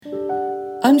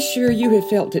I'm sure you have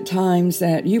felt at times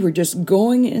that you were just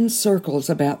going in circles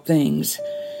about things.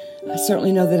 I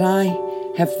certainly know that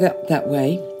I have felt that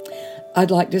way. I'd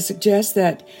like to suggest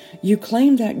that you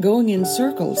claim that going in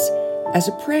circles as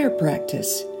a prayer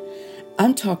practice.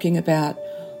 I'm talking about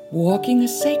walking a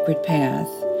sacred path,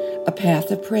 a path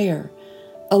of prayer,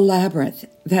 a labyrinth,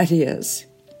 that is.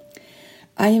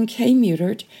 I am Kay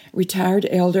Mutert, retired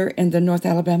elder in the North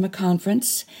Alabama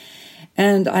Conference,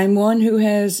 and I'm one who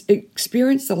has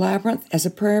experienced the labyrinth as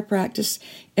a prayer practice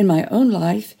in my own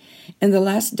life in the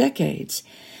last decades,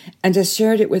 and has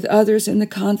shared it with others in the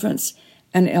conference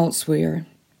and elsewhere.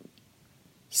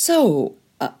 So,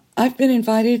 I've been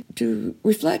invited to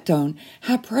reflect on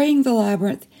how praying the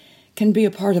labyrinth can be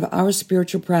a part of our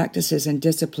spiritual practices and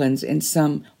disciplines in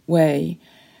some way.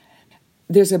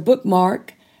 There's a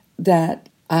bookmark that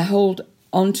I hold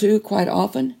onto quite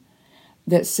often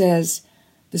that says,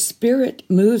 "The Spirit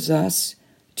moves us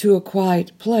to a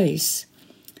quiet place."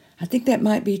 I think that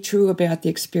might be true about the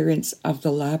experience of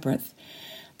the labyrinth.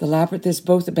 The labyrinth is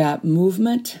both about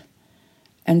movement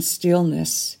and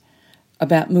stillness,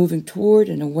 about moving toward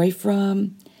and away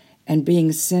from and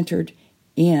being centered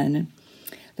in.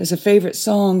 There's a favorite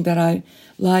song that I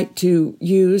like to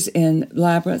use in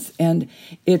Labyrinth, and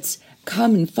it's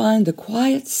 "Come and find the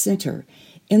quiet center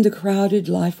in the crowded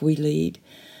life we lead.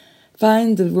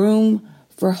 Find the room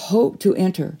for hope to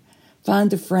enter. Find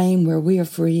the frame where we are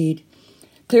freed.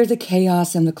 Clear the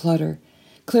chaos and the clutter.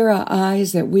 Clear our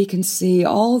eyes that we can see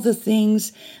all the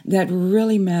things that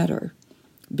really matter.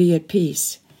 Be at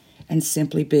peace and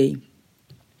simply be."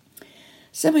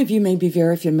 Some of you may be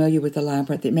very familiar with the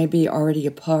labyrinth. It may be already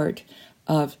a part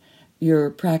of your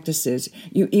practices.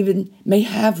 You even may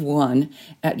have one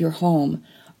at your home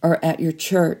or at your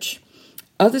church.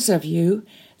 Others of you,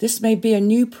 this may be a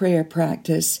new prayer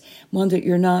practice, one that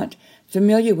you're not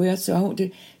familiar with, so I want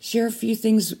to share a few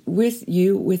things with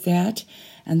you with that,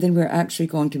 and then we're actually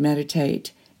going to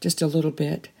meditate just a little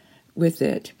bit with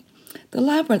it. The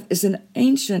labyrinth is an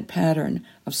ancient pattern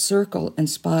of circle and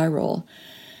spiral,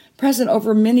 present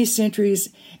over many centuries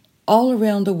all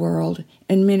around the world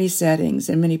in many settings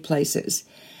and many places.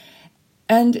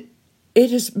 And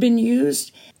it has been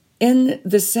used in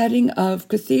the setting of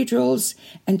cathedrals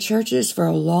and churches for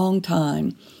a long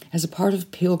time as a part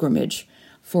of pilgrimage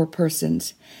for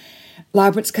persons.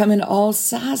 Labyrinths come in all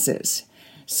sizes.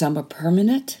 Some are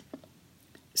permanent,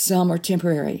 some are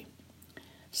temporary.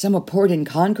 Some are poured in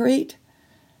concrete,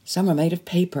 some are made of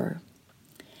paper.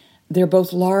 They're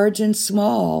both large and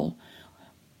small,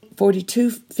 42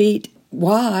 feet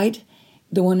wide,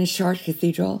 the one in Chartres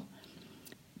Cathedral,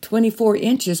 24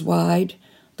 inches wide,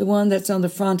 the one that's on the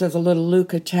front of the little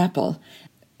Lucca Chapel,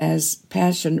 as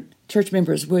Passion church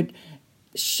members would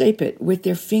shape it with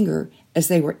their finger as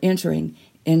they were entering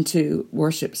into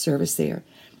worship service there.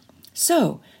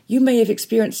 So, you may have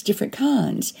experienced different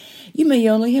kinds. You may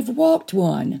only have walked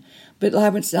one, but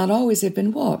labyrinths not always have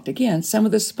been walked. Again, some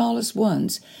of the smallest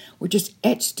ones were just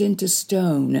etched into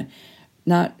stone,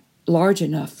 not large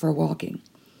enough for walking.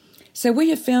 So we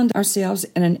have found ourselves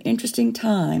in an interesting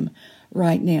time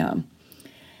right now.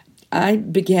 I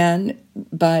began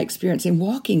by experiencing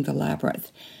walking the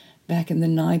labyrinth back in the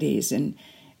 90s and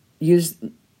used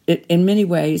it in many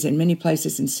ways, in many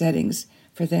places and settings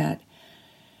for that.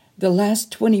 The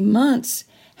last 20 months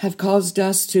have caused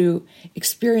us to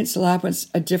experience labyrinths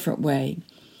a different way,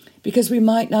 because we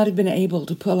might not have been able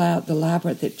to pull out the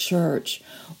labyrinth at church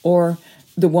or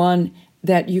the one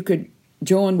that you could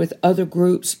join with other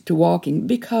groups to walking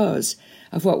because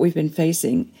of what we've been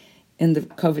facing in the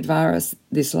COVID virus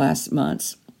these last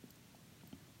months.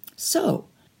 So,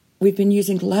 we've been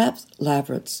using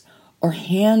labyrinths or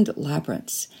hand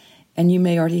labyrinths, and you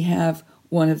may already have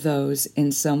one of those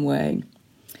in some way.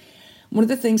 One of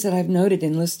the things that I've noted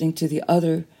in listening to the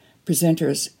other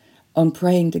presenters on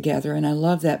praying together, and I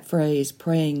love that phrase,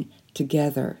 praying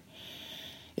together,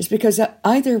 is because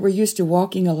either we're used to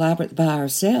walking a labyrinth by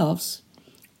ourselves,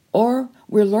 or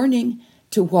we're learning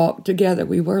to walk together.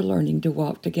 We were learning to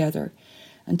walk together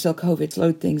until COVID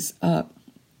slowed things up.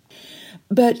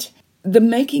 But the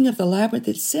making of the labyrinth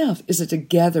itself is a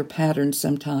together pattern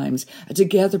sometimes, a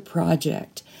together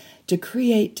project to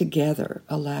create together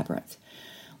a labyrinth.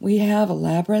 We have a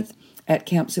labyrinth at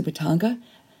Camp Subatanga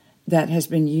that has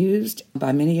been used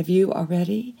by many of you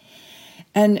already.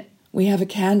 And we have a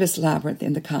canvas labyrinth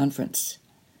in the conference,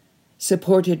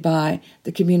 supported by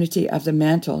the community of the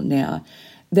Mantle now,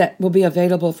 that will be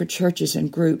available for churches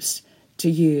and groups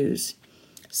to use.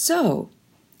 So,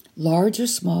 large or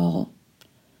small,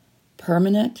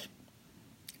 permanent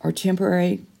or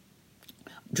temporary,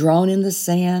 drawn in the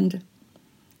sand,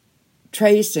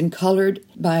 traced and colored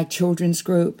by a children's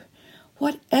group.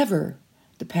 Whatever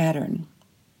the pattern,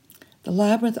 the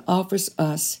labyrinth offers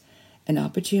us an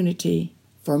opportunity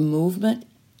for movement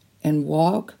and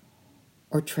walk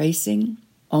or tracing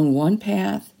on one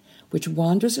path which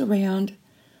wanders around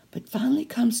but finally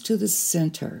comes to the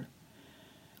center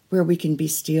where we can be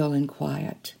still and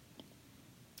quiet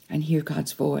and hear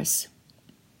God's voice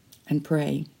and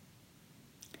pray.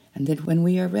 And then when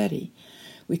we are ready,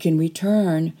 we can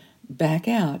return back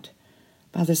out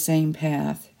by the same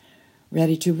path,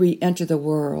 ready to re-enter the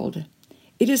world.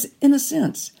 It is, in a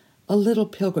sense, a little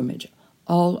pilgrimage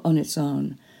all on its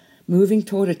own, moving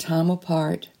toward a time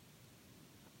apart,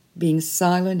 being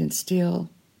silent and still,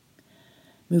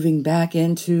 moving back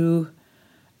into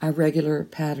our regular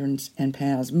patterns and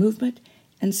paths, movement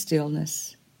and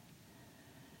stillness,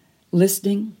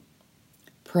 listening,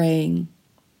 praying,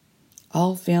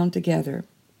 all found together.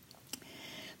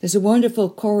 There's a wonderful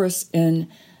chorus in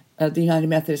the United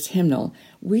Methodist hymnal.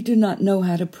 We do not know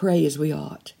how to pray as we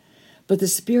ought, but the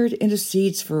Spirit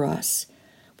intercedes for us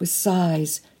with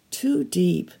sighs too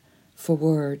deep for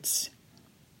words.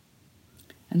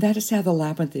 And that is how the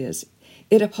labyrinth is.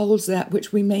 It upholds that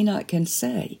which we may not can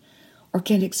say or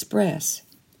can express,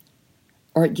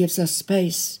 or it gives us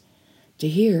space to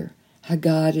hear how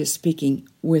God is speaking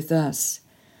with us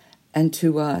and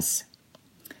to us.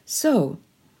 So,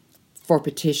 for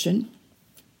petition,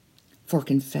 for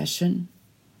confession,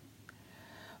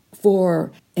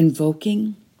 for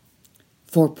invoking,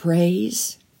 for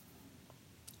praise,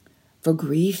 for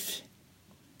grief,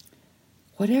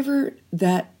 whatever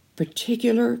that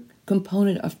particular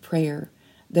component of prayer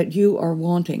that you are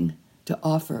wanting to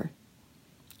offer,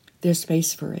 there's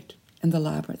space for it in the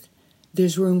labyrinth.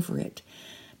 There's room for it.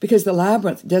 Because the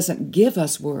labyrinth doesn't give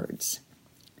us words.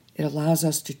 It allows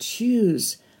us to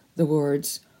choose the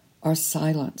words or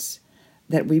silence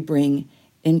that we bring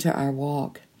into our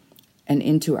walk and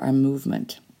into our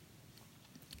movement.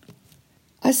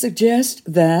 I suggest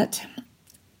that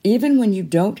even when you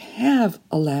don't have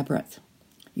a labyrinth,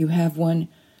 you have one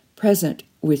present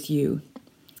with you.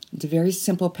 It's a very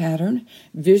simple pattern.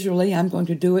 Visually, I'm going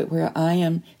to do it where I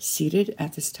am seated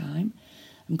at this time.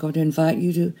 I'm going to invite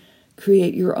you to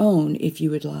create your own if you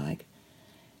would like.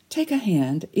 Take a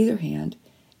hand, either hand,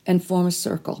 and form a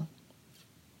circle.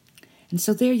 And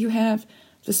so there you have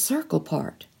the circle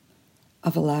part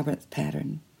of a labyrinth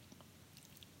pattern.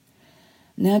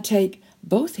 Now take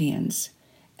both hands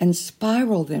and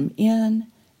spiral them in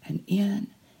and in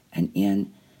and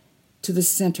in to the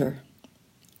center.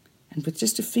 And with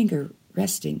just a finger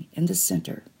resting in the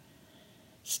center,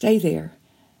 stay there.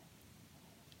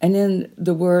 And in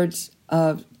the words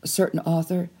of a certain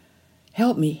author,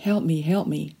 help me, help me, help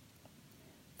me.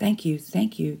 Thank you,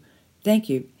 thank you, thank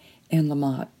you. Anne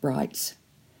Lamott writes,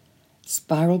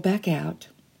 spiral back out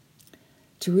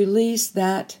to release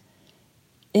that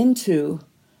into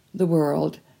the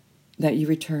world that you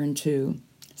return to.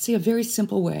 See, a very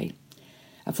simple way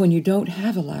of when you don't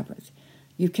have a labyrinth,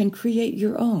 you can create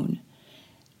your own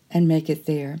and make it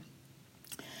there.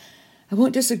 I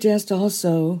want to suggest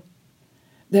also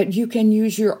that you can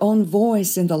use your own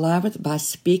voice in the labyrinth by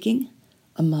speaking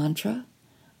a mantra,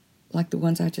 like the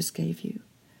ones I just gave you,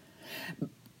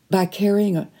 by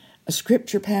carrying a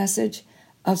scripture passage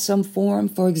of some form.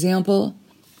 For example,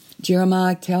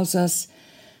 Jeremiah tells us,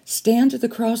 stand at the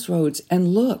crossroads and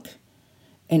look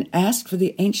and ask for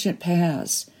the ancient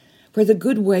paths where the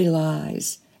good way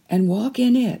lies, and walk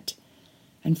in it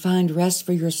and find rest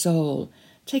for your soul,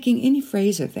 taking any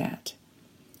phrase of that.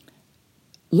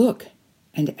 Look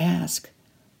and ask,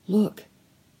 look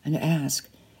and ask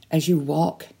as you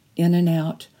walk in and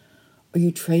out, or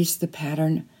you trace the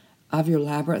pattern of your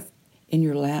labyrinth in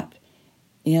your lap,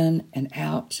 in and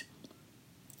out,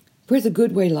 where the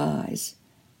good way lies.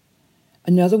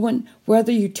 Another one,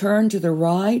 whether you turn to the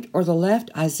right or the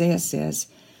left, Isaiah says,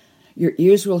 your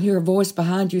ears will hear a voice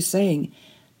behind you saying,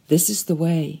 this is the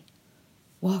way,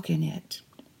 walk in it.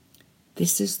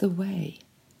 This is the way,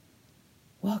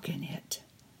 walk in it.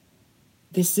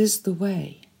 This is the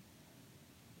way,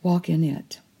 walk in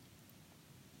it.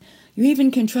 You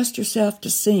even can trust yourself to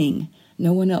sing.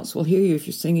 No one else will hear you if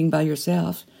you're singing by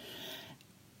yourself.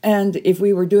 And if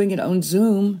we were doing it on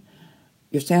Zoom,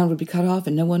 your sound would be cut off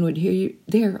and no one would hear you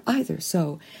there either.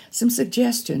 So some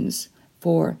suggestions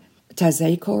for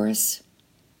Taizé chorus.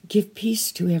 Give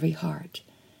peace to every heart.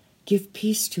 Give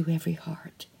peace to every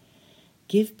heart.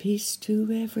 Give peace to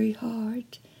every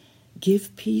heart.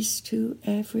 Give peace to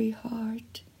every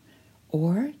heart.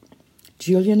 Or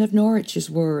Julian of Norwich's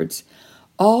words,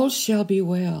 all shall be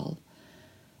well.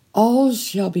 All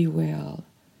shall be well.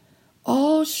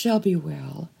 All shall be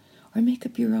well. Or make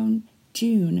up your own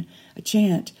tune, a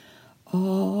chant.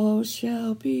 All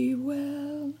shall be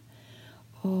well,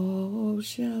 all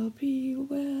shall be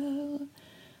well,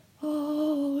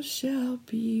 all shall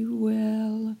be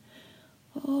well,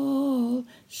 all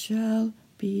shall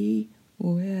be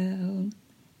well.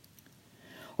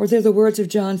 Or they're the words of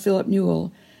John Philip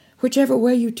Newell, whichever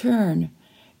way you turn,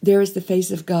 there is the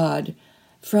face of God,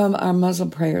 from our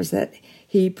Muslim prayers that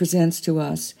he presents to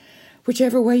us.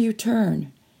 Whichever way you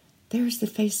turn, there is the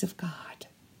face of God.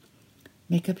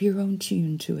 Make up your own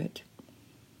tune to it.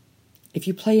 If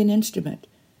you play an instrument,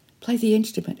 play the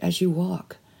instrument as you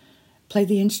walk. Play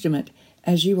the instrument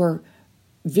as you are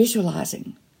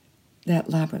visualizing that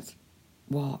labyrinth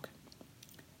walk.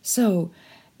 So,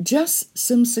 just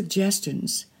some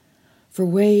suggestions for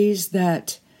ways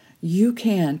that you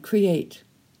can create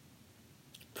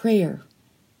prayer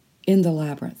in the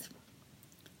labyrinth,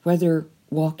 whether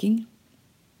walking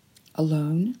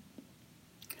alone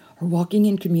or walking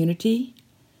in community,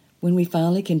 when we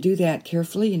finally can do that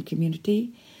carefully in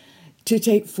community, to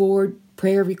take forward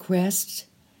prayer requests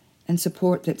and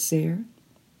support that's there,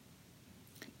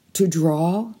 to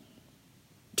draw,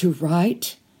 to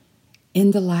write in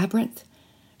the labyrinth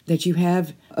that you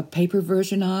have a paper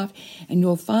version of, and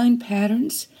you'll find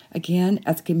patterns, again,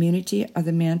 at the Community of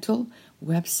the Mantle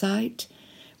website,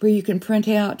 where you can print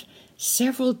out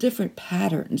several different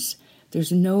patterns.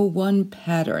 There's no one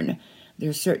pattern.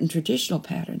 There's certain traditional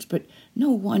patterns, but no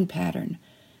one pattern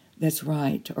that's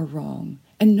right or wrong,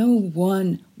 and no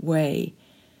one way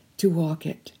to walk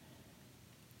it.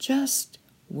 Just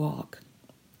walk.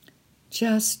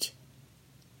 Just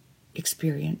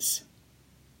experience.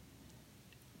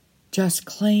 Just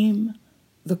claim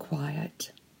the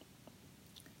quiet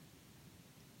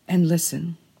and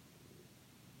listen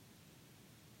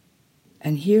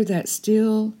and hear that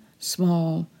still,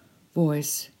 small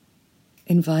voice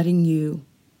inviting you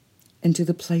into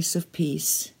the place of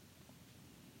peace,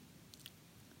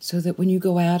 so that when you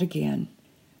go out again,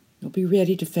 you'll be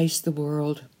ready to face the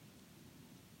world,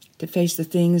 to face the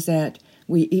things that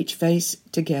we each face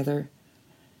together,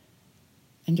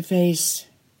 and to face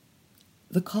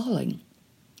the calling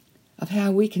of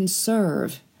how we can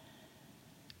serve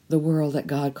the world that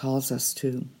God calls us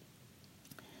to.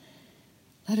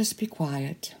 Let us be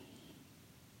quiet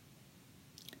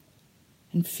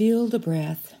and feel the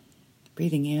breath,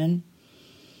 breathing in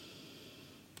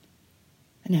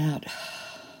and out.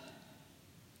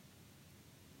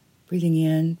 Breathing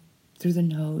in through the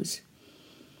nose,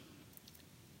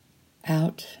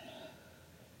 out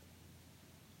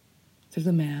through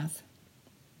the mouth.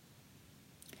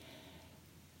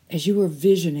 As you are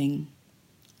visioning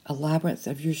a labyrinth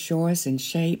of your choice and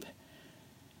shape,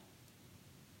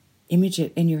 image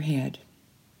it in your head.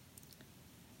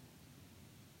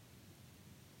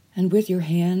 And with your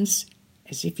hands,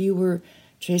 as if you were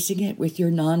tracing it with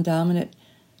your non-dominant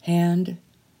hand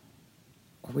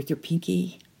or with your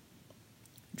pinky,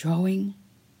 drawing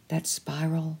that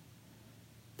spiral,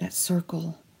 that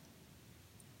circle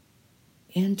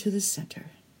into the center.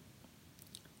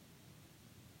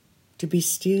 To be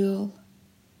still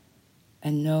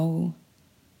and know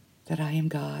that I am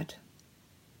God.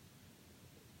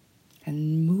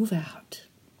 And move out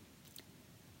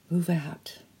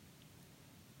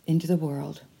into the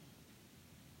world.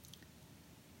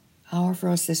 I offer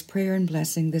us this prayer and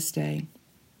blessing this day.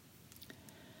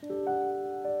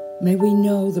 May we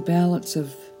know the balance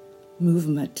of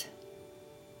movement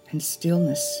and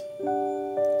stillness.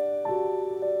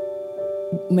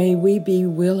 May we be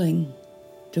willing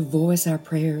to voice our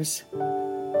prayers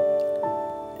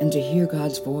and to hear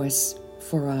God's voice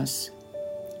for us.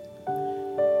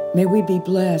 May we be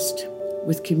blessed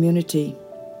with community,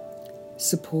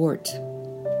 support,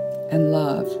 and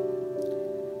love.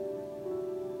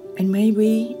 And may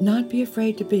we not be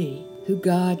afraid to be who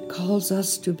God calls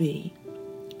us to be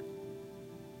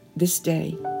this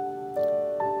day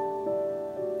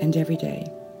and every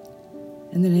day.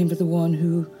 In the name of the one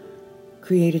who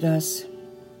created us,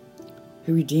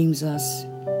 who redeems us,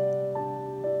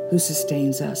 who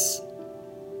sustains us.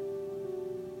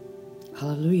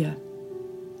 Hallelujah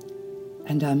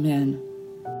and amen.